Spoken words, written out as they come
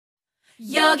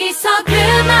여기서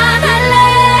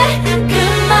그만할래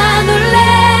그만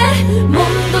울래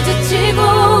몸도 지치고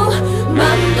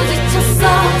맘도 지쳤어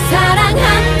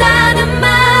사랑한다는 말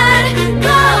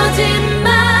거짓말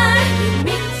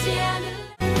믿지 않을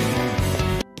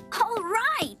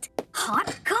Alright! Hot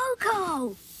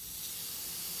cocoa!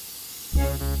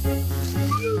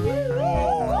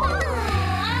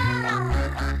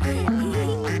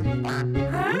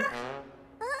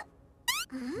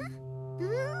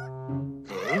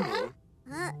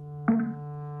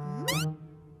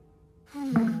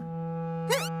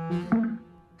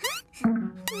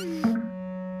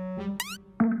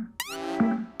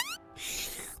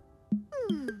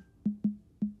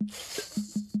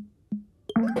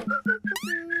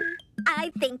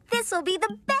 I think this will be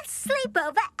the best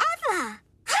sleepover ever!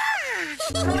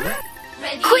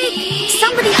 Quick!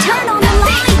 Somebody turn on the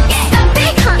light!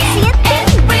 They can't see a thing!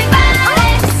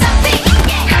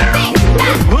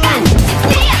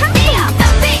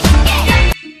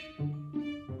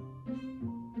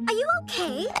 Are you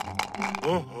okay?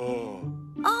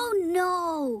 Oh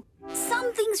no!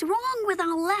 Something's wrong with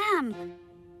our lamp!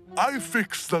 I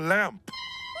fixed the lamp.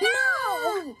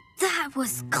 No! That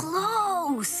was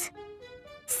close!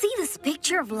 See this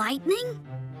picture of lightning?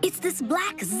 It's this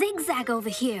black zigzag over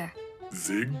here.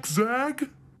 Zigzag?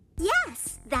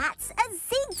 Yes, that's a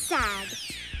zigzag.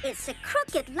 It's a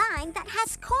crooked line that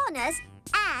has corners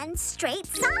and straight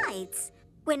sides.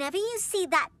 Whenever you see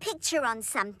that picture on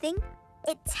something,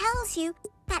 it tells you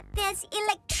that there's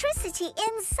electricity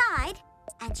inside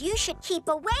and you should keep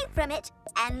away from it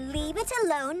and leave it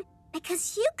alone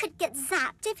because you could get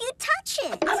zapped if you touch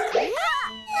it.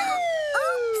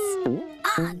 Oops!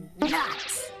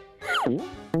 Nuts!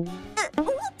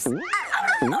 Oops!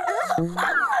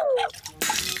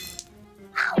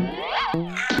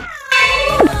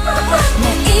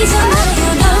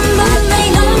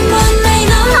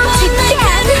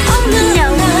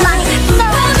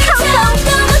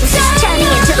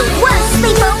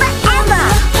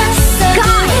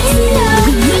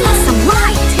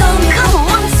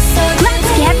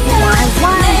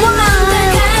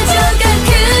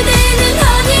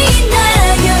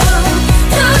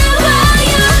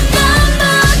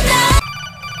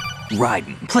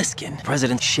 Raiden, Pliskin,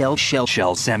 President Shell,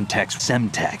 Semtex.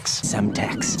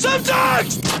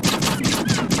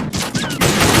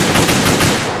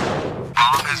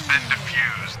 Bomb has been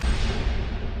defused.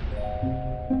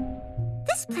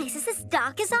 This place is as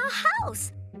dark as our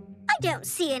house. I don't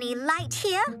see any light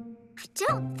here. I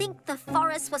don't think the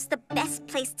forest was the best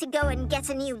place to go and get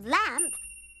a new lamp.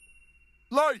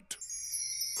 Light.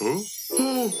 Huh?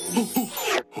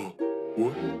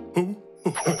 What?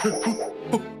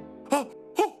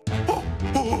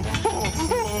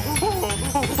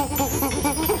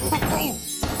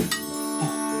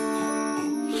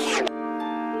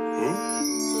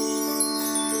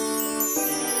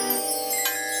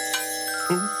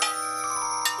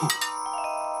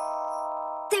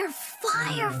 They're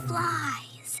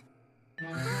fireflies!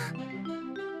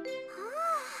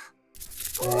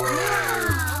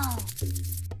 Wow!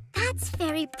 That's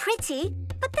very pretty,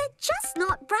 but they're just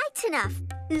not bright enough.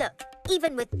 Look,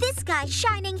 even with this guy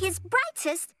shining his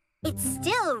brightest, it's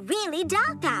still really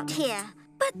dark out here.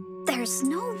 But there's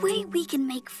no way we can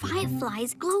make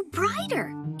fireflies glow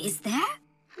brighter, is there?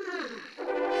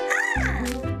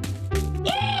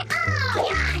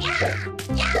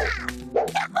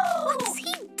 What's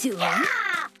he doing?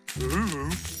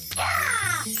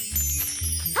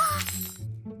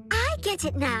 I get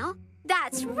it now.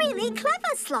 That's really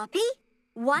clever, Sloppy.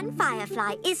 One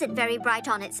firefly isn't very bright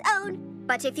on its own,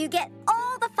 but if you get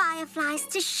all the fireflies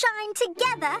to shine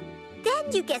together,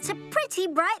 then you get a pretty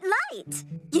bright light.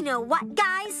 You know what,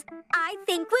 guys? I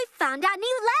think we've found our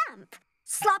new lamp.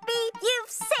 Sloppy, you've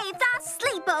saved our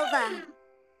sleepover.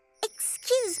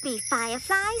 Excuse me,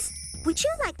 fireflies. Would you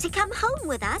like to come home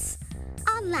with us?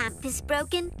 Our lamp is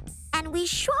broken, and we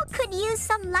sure could use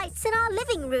some lights in our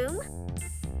living room.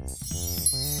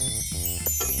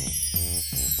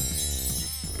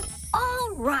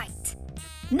 All right.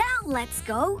 Now let's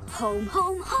go home,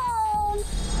 home, home.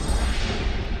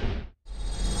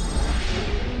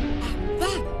 And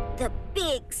then the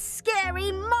big,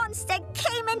 scary monster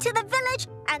came into the village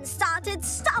and started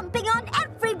stomping on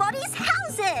everybody's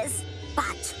houses.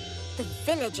 But the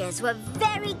villagers were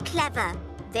very clever.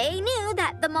 They knew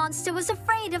that the monster was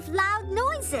afraid of loud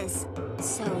noises.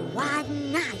 So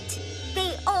one night,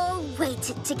 they all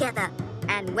waited together.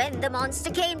 And when the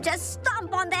monster came to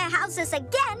stomp on their houses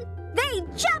again, they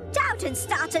jumped out and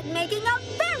started making a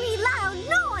very loud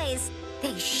noise.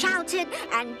 They shouted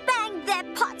and banged their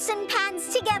pots and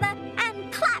pans together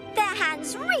and clapped their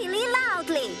hands really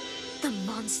loudly. The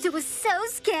monster was so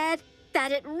scared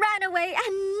that it ran away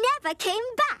and never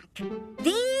came back.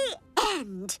 The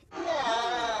end.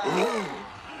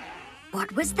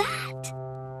 What was that?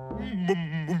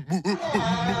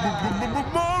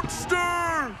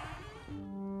 Monster!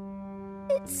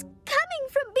 It's coming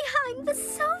from behind the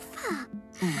sofa.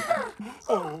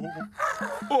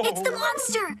 It's the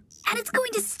monster, and it's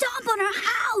going to stomp on our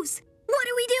house. What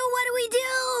do we do? What do we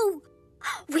do?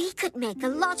 We could make a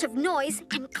lot of noise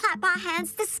and clap our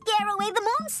hands to scare away the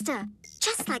monster,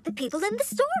 just like the people in the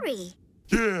story.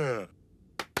 Yeah.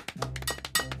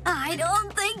 I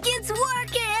don't think it's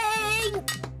working.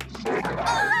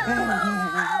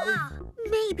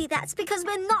 Maybe that's because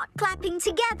we're not clapping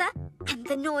together and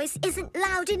the noise isn't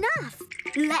loud enough.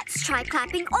 Let's try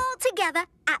clapping all together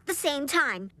at the same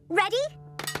time. Ready?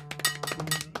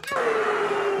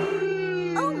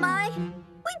 Oh my!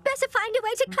 We'd better find a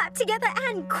way to clap together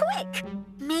and quick.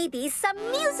 Maybe some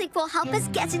music will help us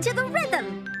get into the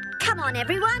rhythm. Come on,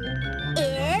 everyone.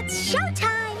 It's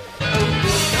showtime!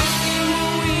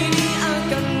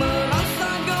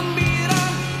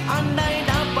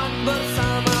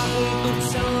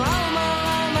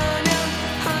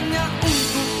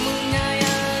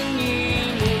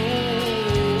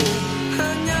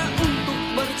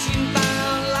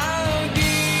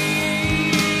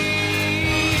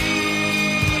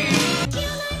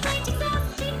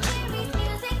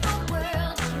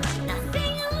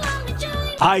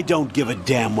 I don't give a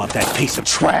damn what that piece of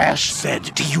trash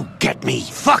said. Do you get me?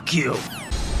 Fuck you!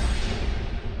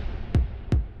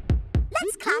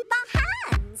 Let's clap our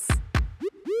hands.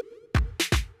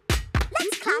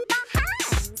 Let's clap our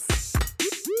hands.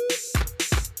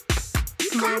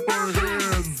 Clap our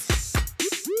hands.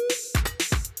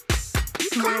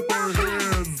 Clap our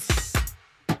hands.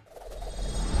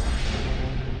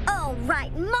 All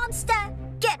right, monster,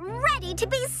 get ready to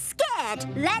be scared.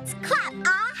 Let's clap our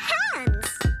hands.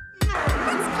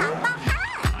 Let's clap our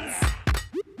hands.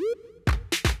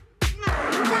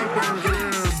 Clap our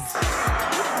hands.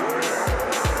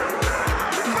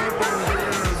 Clap our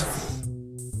hands.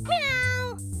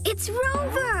 Meow. It's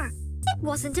Rover. It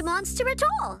wasn't a monster at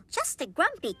all, just a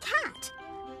grumpy cat.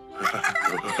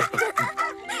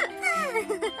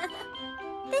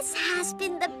 This has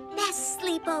been the best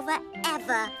sleepover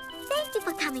ever. Thank you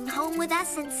for coming home with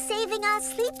us and saving our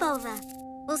sleepover.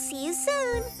 We'll see you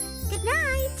soon. Good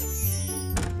night.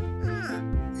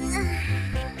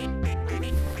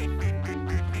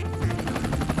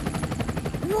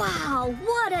 Wow,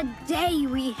 what a day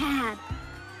we had!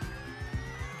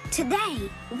 Today,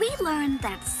 we learned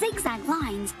that zigzag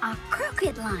lines are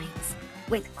crooked lines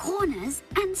with corners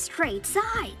and straight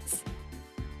sides.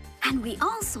 And we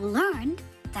also learned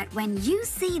that when you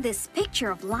see this picture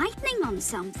of lightning on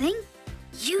something,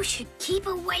 you should keep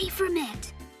away from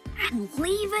it and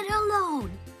leave it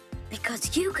alone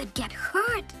because you could get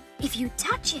hurt if you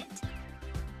touch it.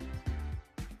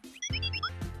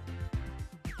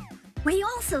 We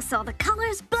also saw the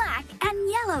colors black and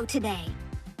yellow today.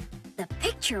 The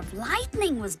picture of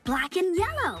lightning was black and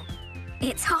yellow.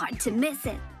 It's hard to miss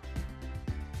it.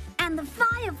 And the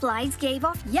fireflies gave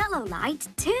off yellow light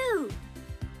too.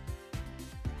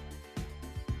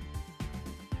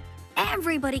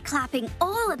 Everybody clapping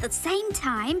all at the same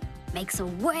time makes a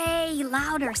way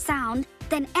louder sound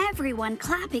than everyone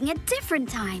clapping at different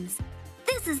times.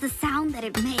 This is the sound that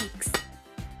it makes.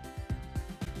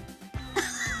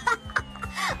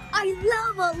 I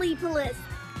love Ollie.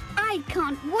 I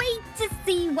can't wait to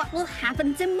see what will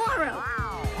happen tomorrow.